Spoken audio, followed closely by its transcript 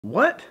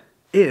What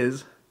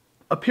is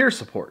a peer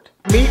support?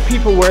 Meet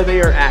people where they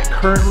are at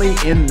currently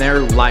in their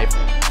life.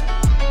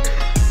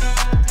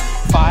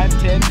 5,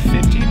 10,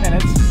 15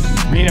 minutes,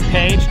 read a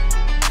page.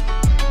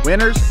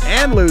 Winners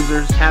and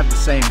losers have the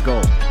same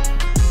goal.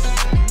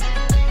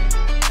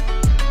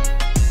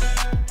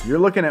 You're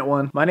looking at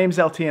one. My name's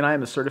LT and I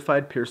am a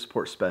certified peer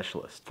support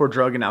specialist for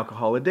drug and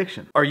alcohol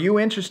addiction. Are you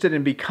interested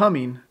in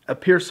becoming a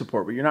peer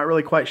support, but you're not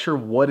really quite sure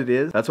what it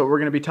is? That's what we're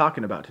going to be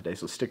talking about today,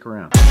 so stick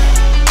around.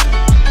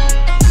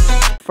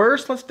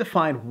 First, let's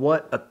define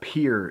what a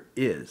peer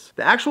is.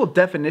 The actual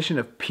definition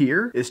of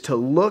peer is to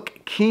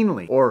look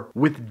keenly or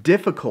with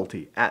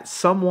difficulty at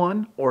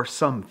someone or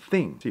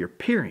something. So you're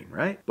peering,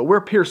 right? But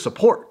we're peer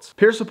supports.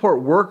 Peer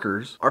support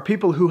workers are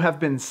people who have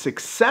been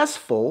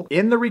successful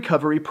in the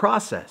recovery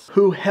process,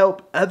 who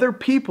help other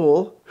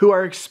people who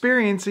are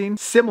experiencing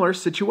similar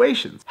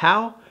situations.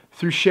 How?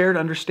 Through shared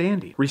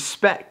understanding,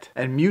 respect,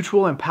 and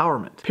mutual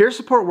empowerment. Peer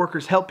support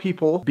workers help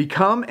people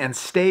become and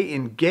stay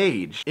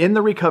engaged in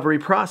the recovery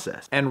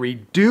process and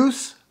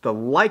reduce the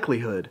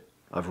likelihood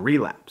of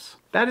relapse.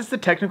 That is the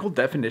technical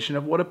definition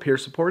of what a peer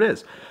support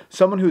is.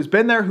 Someone who's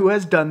been there, who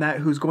has done that,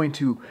 who's going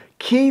to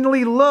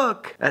keenly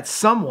look at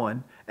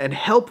someone and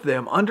help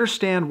them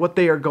understand what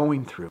they are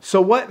going through.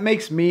 So what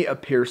makes me a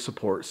peer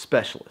support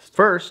specialist?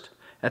 First,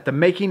 at the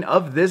making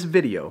of this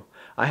video,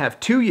 I have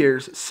 2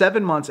 years,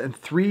 7 months, and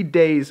 3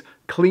 days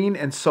clean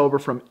and sober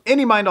from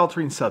any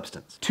mind-altering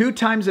substance. 2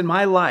 times in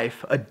my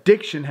life,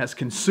 addiction has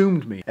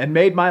consumed me and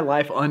made my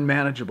life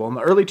unmanageable. In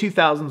the early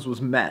 2000s was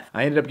meth.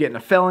 I ended up getting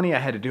a felony. I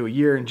had to do a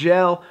year in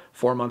jail,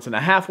 4 months in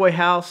a halfway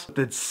house.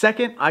 The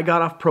second I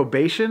got off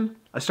probation,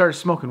 I started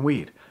smoking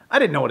weed. I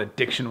didn't know what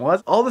addiction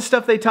was. All the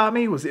stuff they taught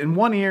me was in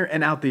one ear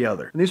and out the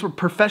other. And these were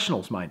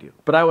professionals, mind you.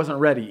 But I wasn't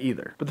ready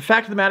either. But the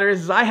fact of the matter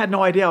is I had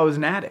no idea I was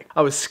an addict.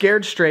 I was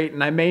scared straight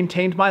and I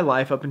maintained my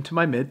life up into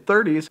my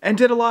mid-30s and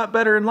did a lot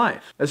better in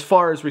life. As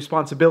far as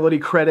responsibility,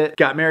 credit,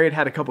 got married,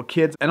 had a couple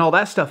kids, and all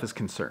that stuff is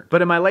concerned.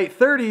 But in my late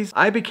 30s,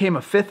 I became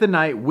a fifth of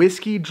night,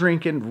 whiskey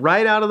drinking,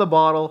 right out of the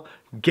bottle,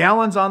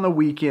 gallons on the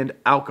weekend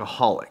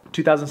alcoholic.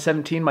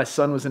 2017, my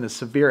son was in a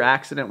severe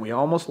accident. We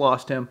almost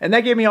lost him. And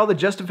that gave me all the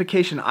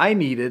justification I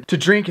needed to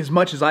drink as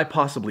much as I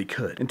possibly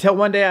could. Until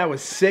one day I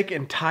was sick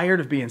and tired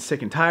of being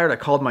sick and tired. I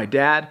called my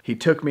dad. He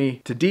took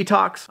me to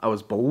detox. I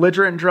was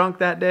belligerent drunk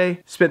that day.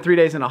 Spent 3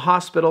 days in a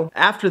hospital.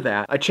 After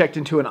that, I checked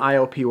into an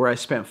IOP where I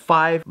spent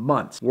 5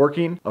 months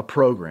working a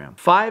program.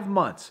 5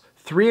 months,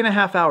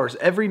 3.5 hours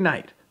every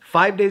night.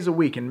 5 days a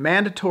week in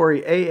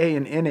mandatory AA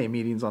and NA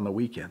meetings on the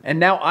weekend. And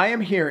now I am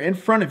here in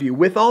front of you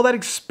with all that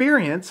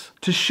experience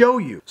to show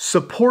you,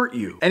 support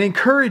you, and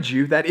encourage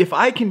you that if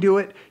I can do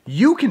it,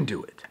 you can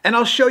do it. And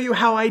I'll show you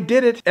how I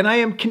did it, and I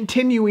am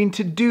continuing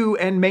to do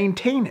and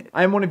maintain it.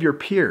 I am one of your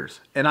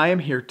peers, and I am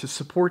here to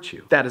support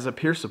you. That is a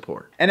peer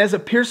support. And as a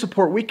peer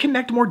support, we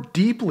connect more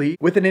deeply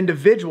with an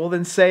individual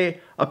than, say,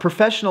 a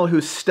professional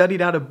who's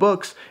studied out of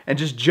books and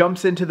just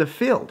jumps into the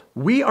field.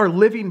 We are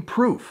living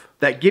proof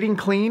that getting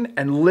clean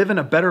and living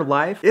a better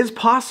life is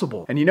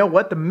possible. And you know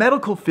what? The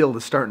medical field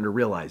is starting to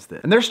realize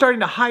this. And they're starting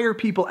to hire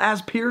people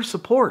as peer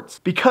supports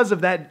because of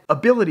that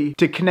ability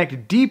to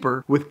connect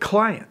deeper with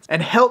clients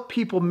and help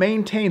people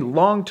maintain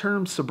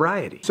long-term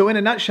sobriety. So in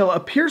a nutshell,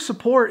 a peer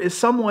support is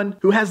someone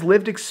who has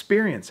lived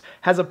experience,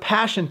 has a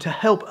passion to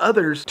help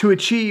others to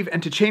achieve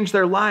and to change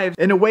their lives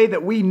in a way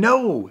that we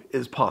know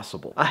is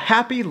possible. A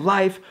happy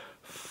life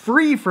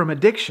free from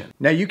addiction.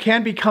 Now you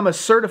can become a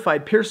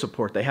certified peer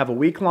support. They have a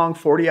week-long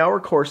 40-hour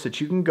course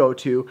that you can go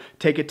to,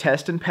 take a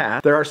test and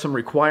pass. There are some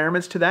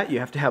requirements to that. You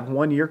have to have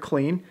 1 year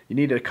clean. You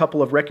need a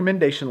couple of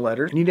recommendation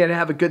letters. You need to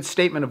have a good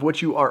statement of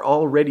what you are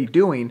already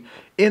doing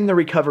in the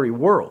recovery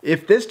world.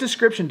 If this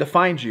description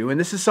defines you and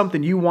this is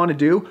something you want to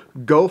do,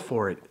 go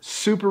for it.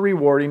 Super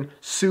rewarding,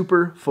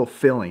 super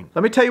fulfilling.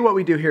 Let me tell you what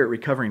we do here at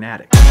Recovering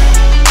Addict.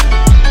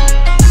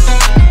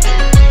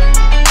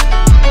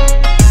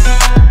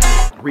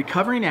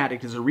 Recovering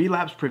Addict is a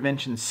relapse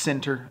prevention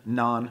center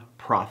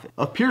non-profit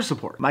of peer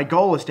support. My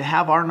goal is to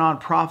have our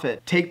nonprofit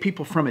take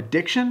people from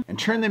addiction and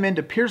turn them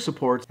into peer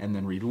supports and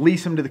then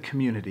release them to the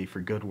community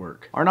for good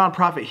work. Our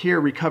nonprofit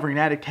here, Recovering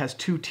Addict, has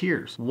 2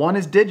 tiers. One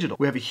is digital.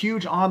 We have a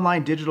huge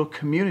online digital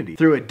community.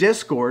 Through a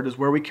Discord is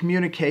where we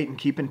communicate and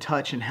keep in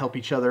touch and help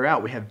each other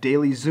out. We have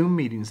daily Zoom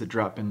meetings that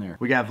drop in there.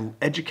 We have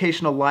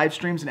educational live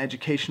streams and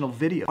educational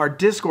video. Our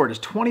Discord is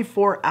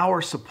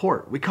 24-hour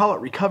support. We call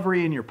it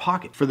Recovery in Your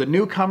Pocket for the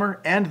newcomer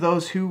and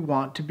those who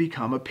want to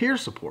become a peer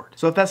support.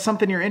 So if that's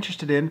something you're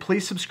interested in,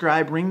 please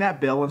subscribe, ring that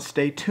bell, and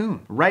stay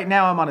tuned. Right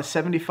now, I'm on a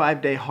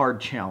 75-day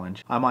hard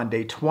challenge. I'm on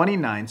day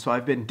 29, so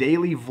I've been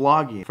daily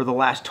vlogging for the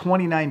last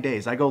 29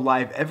 days. I go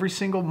live every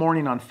single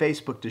morning on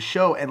Facebook to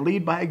show and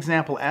lead by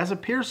example as a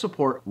peer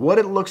support what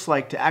it looks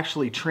like to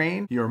actually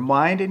train your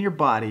mind and your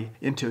body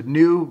into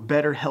new,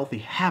 better, healthy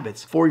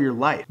habits for your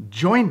life.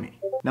 Join me.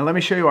 Now let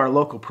me show you our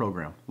local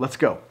program. Let's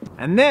go.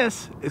 And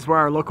this is where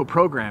our local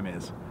program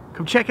is.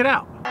 Come check it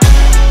out.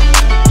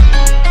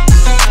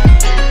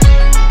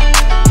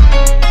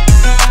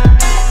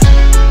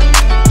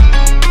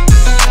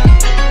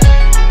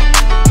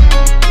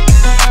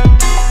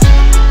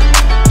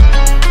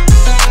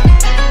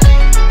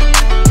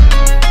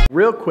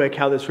 real quick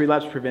how this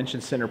Relapse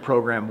Prevention Center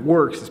program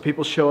works is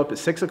people show up at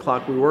 6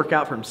 o'clock, we work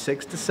out from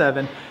 6 to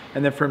 7,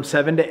 and then from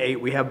 7 to 8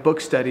 we have book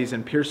studies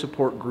and peer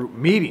support group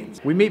meetings.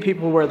 We meet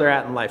people where they're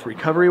at in life,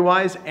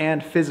 recovery-wise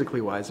and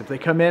physically-wise. If they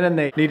come in and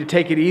they need to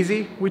take it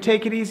easy, we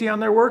take it easy on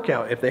their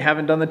workout. If they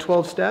haven't done the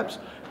 12 steps,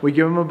 we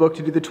give them a book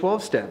to do the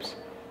 12 steps.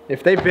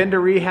 If they've been to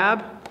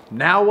rehab,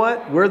 now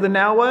what? We're the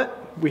now what?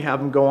 We have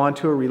them go on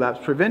to a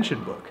relapse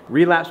prevention book.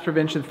 Relapse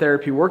Prevention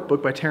Therapy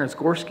Workbook by Terrence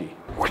Gorski.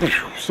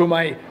 So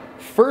my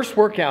first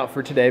workout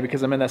for today,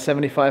 because I'm in that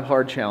 75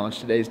 hard challenge,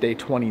 today's day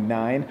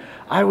 29,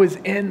 I was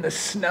in the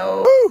snow.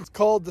 Woo! It's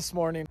cold this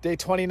morning. Day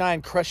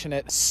 29, crushing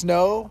it.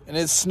 Snow, and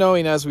it's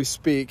snowing as we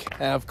speak.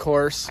 And of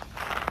course,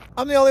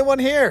 I'm the only one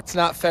here. It's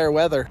not fair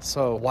weather,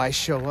 so why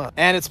show up?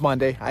 And it's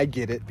Monday, I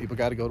get it. People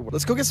gotta go to work.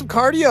 Let's go get some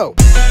cardio.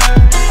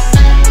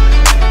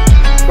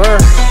 Burr.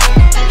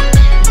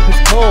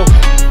 It's cold.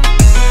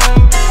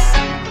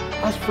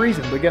 I was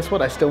freezing, but guess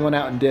what? I still went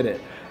out and did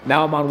it.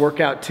 Now I'm on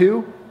workout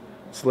 2,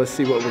 so let's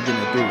see what we're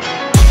gonna do.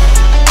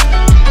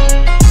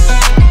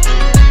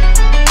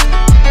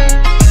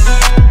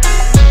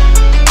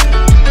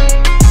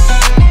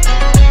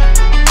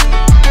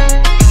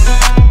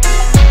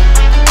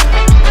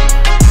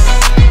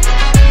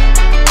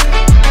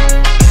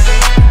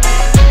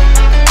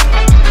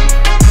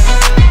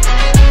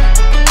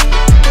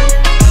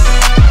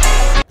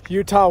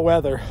 Utah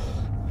weather,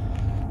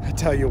 I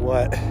tell you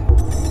what.